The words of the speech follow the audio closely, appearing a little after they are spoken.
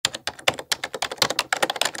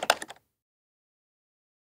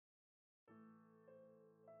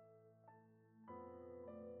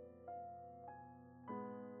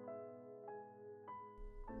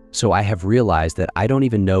So I have realized that I don't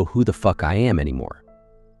even know who the fuck I am anymore.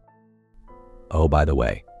 Oh, by the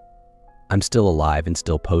way, I'm still alive and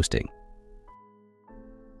still posting.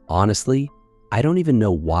 Honestly, I don't even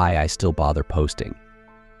know why I still bother posting.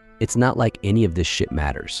 It's not like any of this shit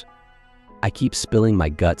matters. I keep spilling my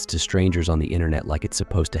guts to strangers on the internet like it's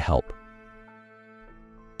supposed to help.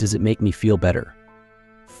 Does it make me feel better?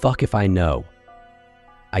 Fuck if I know.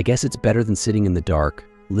 I guess it's better than sitting in the dark,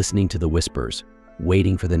 listening to the whispers,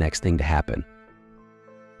 waiting for the next thing to happen.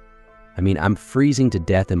 I mean, I'm freezing to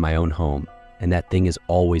death in my own home, and that thing is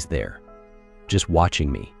always there, just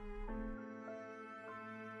watching me.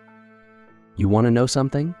 You want to know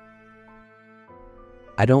something?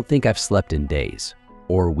 I don't think I've slept in days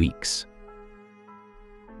or weeks.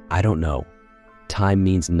 I don't know. Time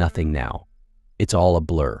means nothing now. It's all a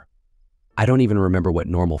blur. I don't even remember what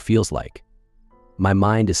normal feels like. My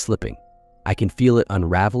mind is slipping. I can feel it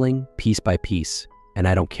unraveling piece by piece, and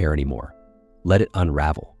I don't care anymore. Let it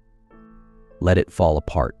unravel. Let it fall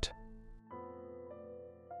apart.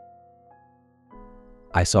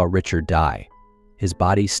 I saw Richard die. His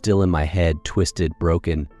body still in my head, twisted,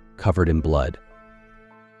 broken, covered in blood.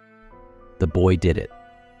 The boy did it.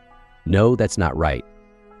 No, that's not right.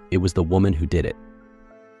 It was the woman who did it.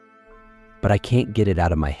 But I can't get it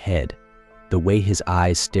out of my head. The way his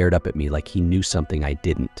eyes stared up at me like he knew something I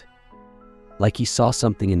didn't. Like he saw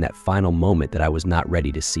something in that final moment that I was not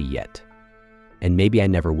ready to see yet. And maybe I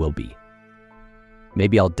never will be.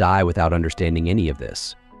 Maybe I'll die without understanding any of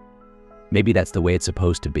this. Maybe that's the way it's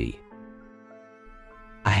supposed to be.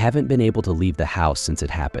 I haven't been able to leave the house since it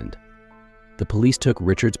happened. The police took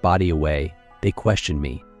Richard's body away, they questioned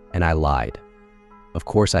me, and I lied. Of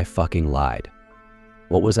course I fucking lied.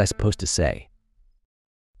 What was I supposed to say?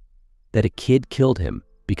 That a kid killed him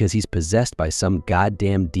because he's possessed by some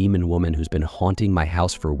goddamn demon woman who's been haunting my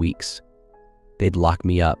house for weeks. They'd lock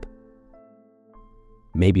me up.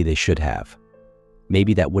 Maybe they should have.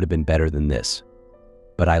 Maybe that would have been better than this.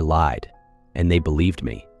 But I lied, and they believed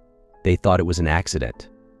me. They thought it was an accident.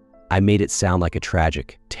 I made it sound like a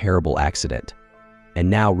tragic, terrible accident. And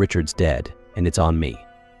now Richard's dead, and it's on me.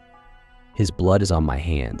 His blood is on my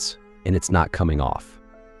hands, and it's not coming off.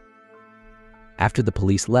 After the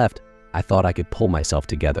police left, I thought I could pull myself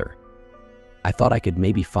together. I thought I could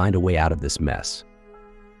maybe find a way out of this mess.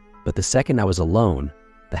 But the second I was alone,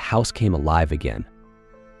 the house came alive again.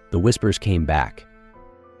 The whispers came back.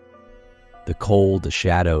 The cold, the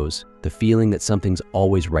shadows, the feeling that something's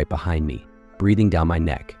always right behind me, breathing down my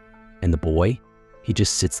neck. And the boy, he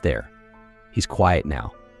just sits there. He's quiet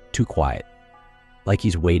now, too quiet. Like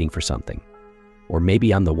he's waiting for something. Or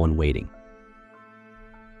maybe I'm the one waiting.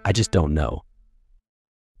 I just don't know.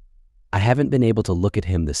 I haven't been able to look at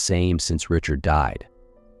him the same since Richard died.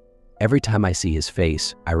 Every time I see his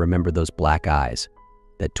face, I remember those black eyes,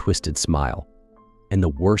 that twisted smile. And the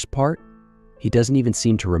worst part, he doesn't even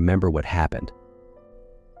seem to remember what happened.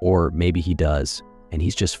 Or maybe he does, and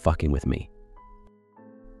he's just fucking with me.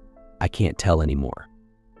 I can't tell anymore.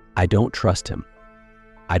 I don't trust him.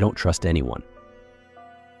 I don't trust anyone.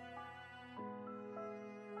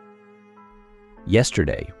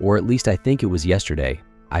 Yesterday, or at least I think it was yesterday,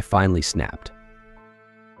 I finally snapped.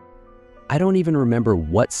 I don't even remember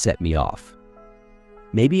what set me off.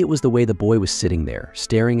 Maybe it was the way the boy was sitting there,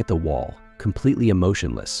 staring at the wall, completely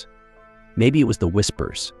emotionless. Maybe it was the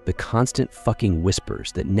whispers, the constant fucking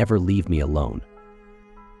whispers that never leave me alone.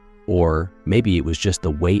 Or maybe it was just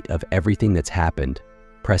the weight of everything that's happened,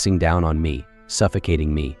 pressing down on me,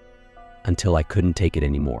 suffocating me, until I couldn't take it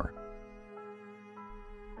anymore.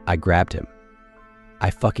 I grabbed him. I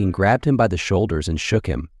fucking grabbed him by the shoulders and shook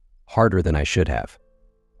him, harder than I should have.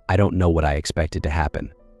 I don't know what I expected to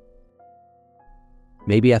happen.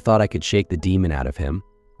 Maybe I thought I could shake the demon out of him,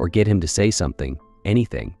 or get him to say something,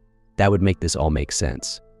 anything. That would make this all make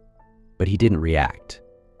sense. But he didn't react.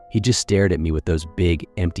 He just stared at me with those big,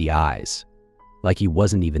 empty eyes, like he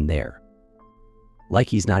wasn't even there. Like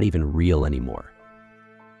he's not even real anymore.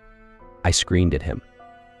 I screamed at him.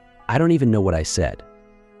 I don't even know what I said.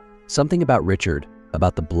 Something about Richard,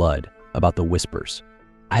 about the blood, about the whispers.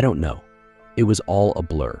 I don't know. It was all a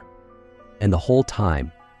blur. And the whole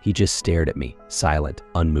time, he just stared at me, silent,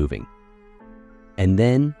 unmoving. And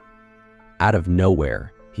then, out of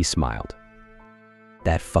nowhere, he smiled.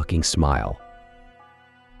 That fucking smile.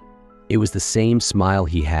 It was the same smile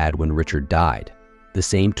he had when Richard died, the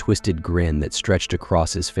same twisted grin that stretched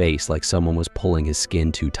across his face like someone was pulling his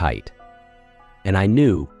skin too tight. And I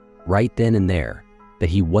knew, right then and there, that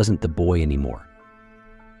he wasn't the boy anymore.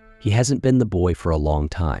 He hasn't been the boy for a long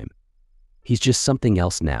time. He's just something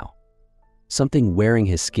else now. Something wearing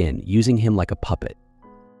his skin, using him like a puppet.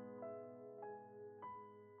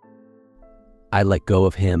 I let go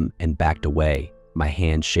of him and backed away, my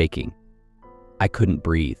hands shaking. I couldn't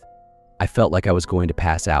breathe. I felt like I was going to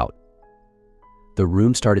pass out. The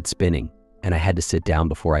room started spinning, and I had to sit down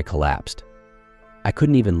before I collapsed. I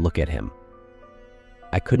couldn't even look at him.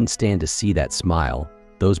 I couldn't stand to see that smile,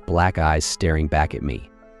 those black eyes staring back at me.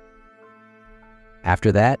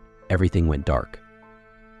 After that, everything went dark.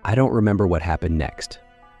 I don't remember what happened next.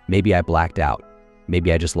 Maybe I blacked out.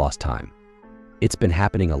 Maybe I just lost time. It's been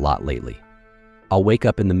happening a lot lately. I'll wake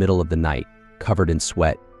up in the middle of the night, covered in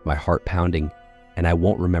sweat, my heart pounding, and I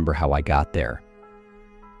won't remember how I got there.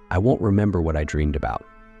 I won't remember what I dreamed about.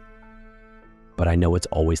 But I know it's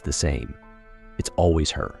always the same. It's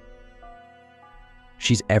always her.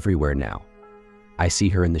 She's everywhere now. I see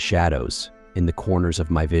her in the shadows, in the corners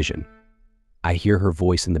of my vision. I hear her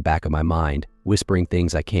voice in the back of my mind, whispering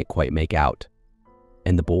things I can't quite make out.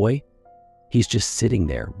 And the boy? He's just sitting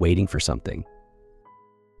there, waiting for something.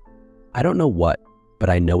 I don't know what, but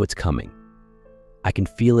I know it's coming. I can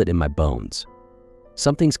feel it in my bones.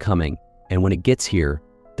 Something's coming, and when it gets here,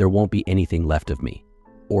 there won't be anything left of me,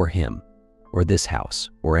 or him, or this house,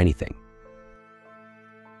 or anything.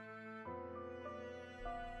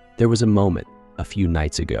 There was a moment, a few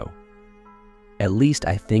nights ago. At least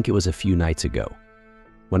I think it was a few nights ago,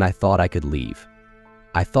 when I thought I could leave.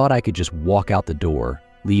 I thought I could just walk out the door,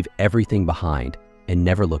 leave everything behind, and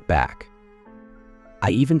never look back. I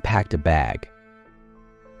even packed a bag.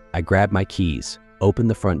 I grabbed my keys, opened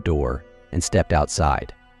the front door, and stepped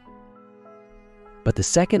outside. But the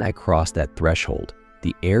second I crossed that threshold,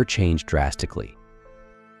 the air changed drastically.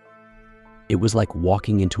 It was like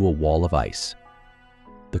walking into a wall of ice.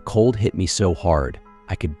 The cold hit me so hard,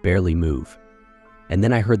 I could barely move. And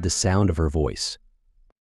then I heard the sound of her voice.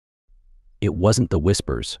 It wasn't the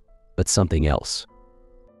whispers, but something else.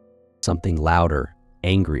 Something louder,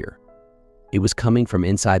 angrier. It was coming from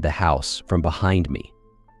inside the house, from behind me.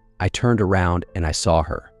 I turned around and I saw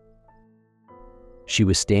her. She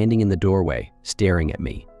was standing in the doorway, staring at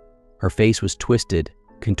me. Her face was twisted,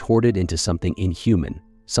 contorted into something inhuman,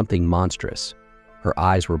 something monstrous. Her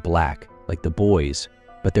eyes were black, like the boy's,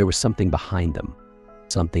 but there was something behind them.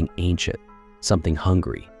 Something ancient, something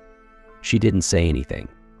hungry. She didn't say anything.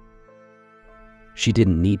 She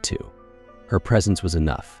didn't need to. Her presence was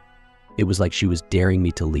enough. It was like she was daring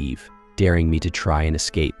me to leave, daring me to try and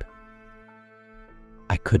escape.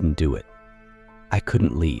 I couldn't do it. I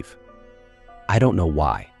couldn't leave. I don't know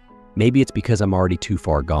why. Maybe it's because I'm already too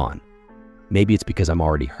far gone. Maybe it's because I'm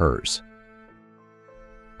already hers.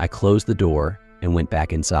 I closed the door and went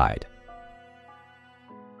back inside.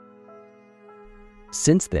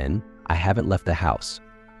 Since then, I haven't left the house.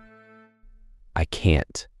 I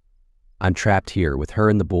can't. I'm trapped here with her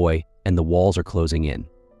and the boy, and the walls are closing in.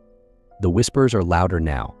 The whispers are louder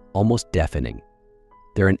now, almost deafening.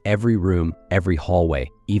 They're in every room, every hallway,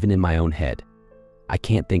 even in my own head. I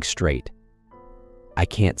can't think straight. I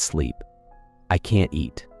can't sleep. I can't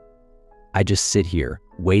eat. I just sit here,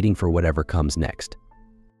 waiting for whatever comes next.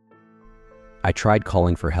 I tried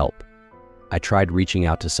calling for help. I tried reaching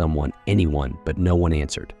out to someone, anyone, but no one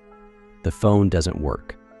answered. The phone doesn't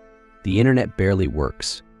work. The internet barely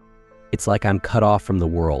works. It's like I'm cut off from the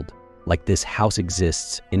world, like this house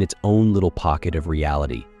exists in its own little pocket of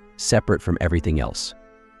reality, separate from everything else.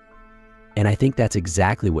 And I think that's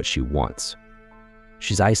exactly what she wants.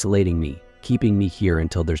 She's isolating me, keeping me here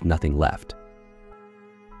until there's nothing left.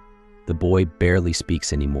 The boy barely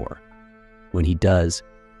speaks anymore. When he does,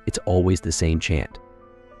 it's always the same chant.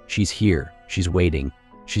 She's here, she's waiting,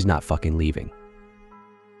 she's not fucking leaving.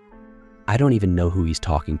 I don't even know who he's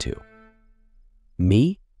talking to.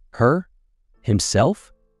 Me? Her?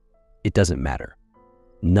 Himself? It doesn't matter.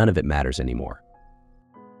 None of it matters anymore.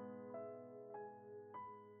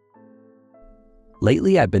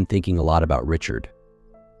 Lately, I've been thinking a lot about Richard.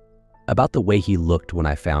 About the way he looked when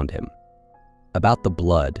I found him. About the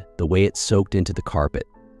blood, the way it soaked into the carpet.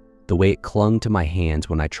 The way it clung to my hands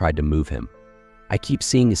when I tried to move him. I keep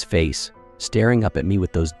seeing his face, staring up at me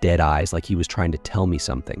with those dead eyes like he was trying to tell me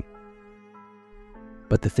something.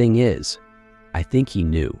 But the thing is, I think he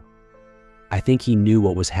knew. I think he knew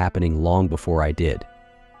what was happening long before I did.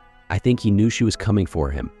 I think he knew she was coming for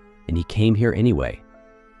him, and he came here anyway.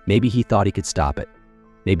 Maybe he thought he could stop it.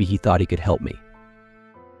 Maybe he thought he could help me.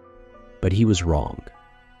 But he was wrong.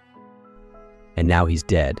 And now he's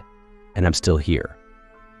dead, and I'm still here.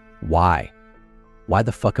 Why? Why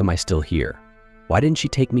the fuck am I still here? Why didn't she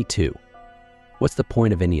take me too? What's the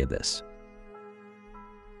point of any of this?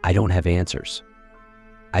 I don't have answers.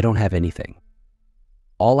 I don't have anything.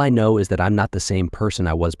 All I know is that I'm not the same person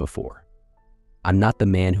I was before. I'm not the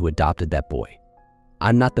man who adopted that boy.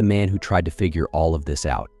 I'm not the man who tried to figure all of this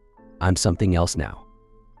out. I'm something else now.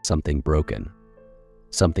 Something broken.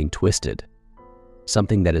 Something twisted.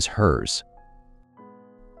 Something that is hers.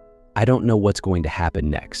 I don't know what's going to happen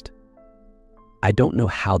next. I don't know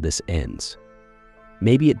how this ends.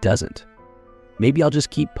 Maybe it doesn't. Maybe I'll just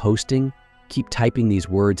keep posting, keep typing these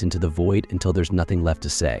words into the void until there's nothing left to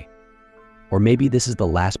say. Or maybe this is the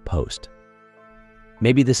last post.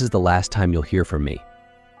 Maybe this is the last time you'll hear from me.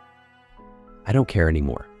 I don't care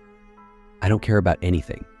anymore. I don't care about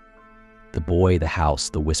anything. The boy, the house,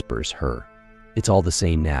 the whispers, her. It's all the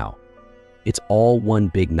same now. It's all one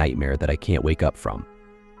big nightmare that I can't wake up from.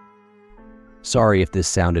 Sorry if this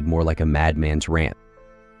sounded more like a madman's rant,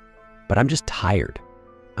 but I'm just tired.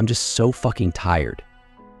 I'm just so fucking tired.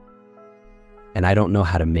 And I don't know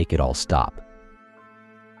how to make it all stop.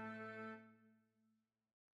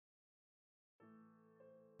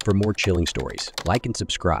 For more chilling stories, like and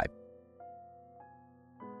subscribe.